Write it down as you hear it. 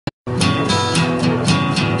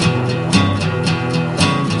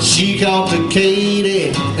called to Katy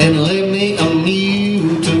and left me a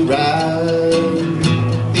mule to ride.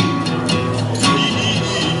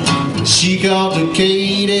 She called to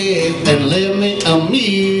Katy and left me a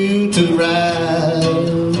mule to ride.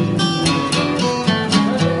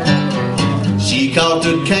 She called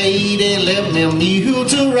to Katy, left me a mule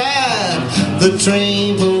to ride. The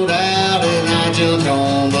train pulled out and I jumped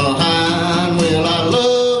on behind. Well, I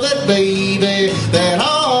love that baby, that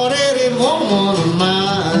hard-headed woman of mine.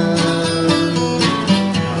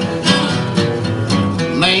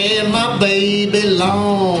 Man, my baby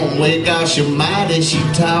long, well, gosh almighty, she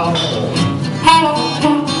tall.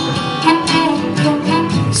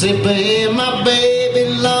 Say, man, my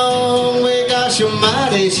baby long, well, gosh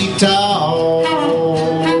almighty, she tall.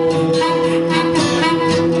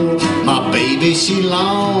 My baby, she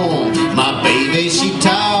long, my baby, she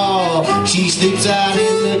tall. She sleeps out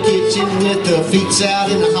in the kitchen with her feet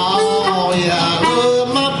out in the hall. Yeah, I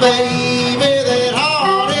love my baby, that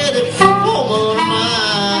hard-headed woman of mine.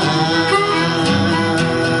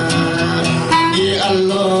 Yeah, I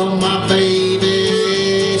love my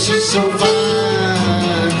baby, she's so fine.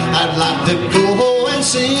 I'd like to go and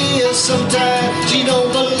see her sometime. She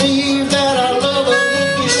don't believe that I love her,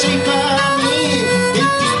 look at she find me.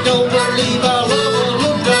 If you don't believe I love her,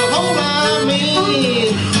 look the whole I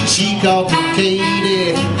mean. She called to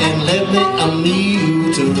Katy and left me a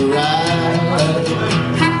mule to ride.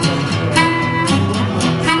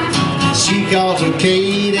 She called to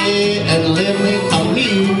Katy and left me a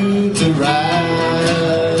mule to ride.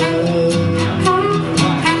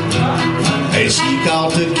 Hey, she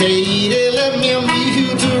called to Katy, left me a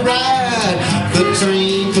mule to ride. The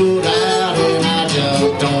train pulled out and I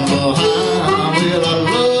jumped on behind. Well, I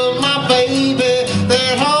love my baby,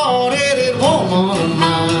 that hard-headed woman of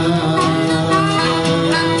mine.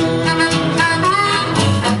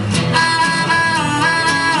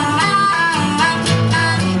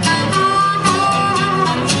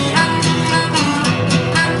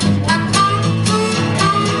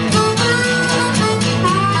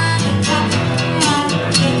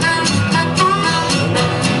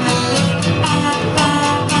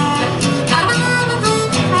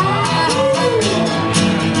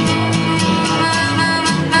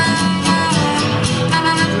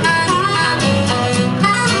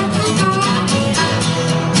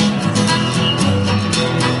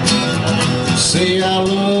 Say I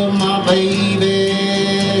love my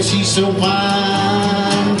baby, she's so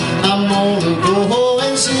fine. I'm gonna go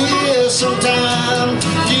and see her sometime.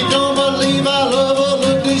 If you don't believe I love her,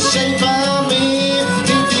 look the shape I'm in.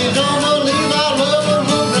 If you don't believe I love her,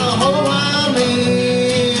 look the whole I'm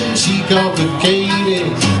in. She called to Katy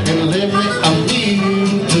and left me a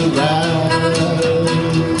mule to ride.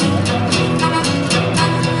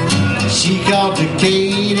 She called to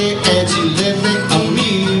Katy and she left me a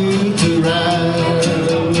mule to ride.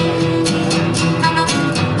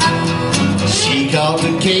 She called to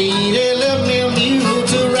Katy, left me a mule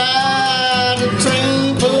to ride. The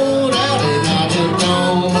train pulled out and I jumped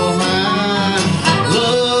on behind.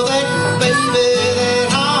 Love that baby, that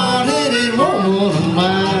hard-headed woman of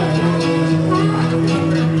mine.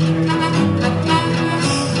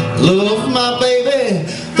 Love my baby,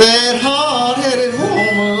 that hard-headed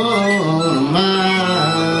woman of mine.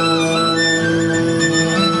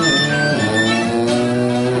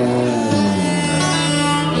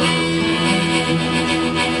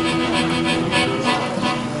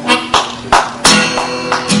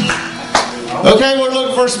 Okay, we're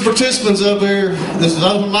looking for some participants up here. This is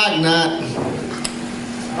open mic night.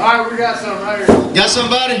 Alright, we got some right here. Got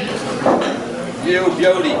somebody? Yo,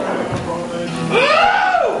 Jody.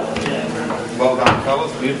 Well done,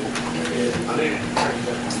 fellas. Beautiful.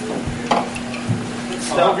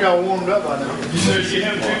 I hope y'all warmed up by now.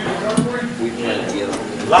 We can't get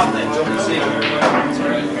them. Love that. Jump and see them.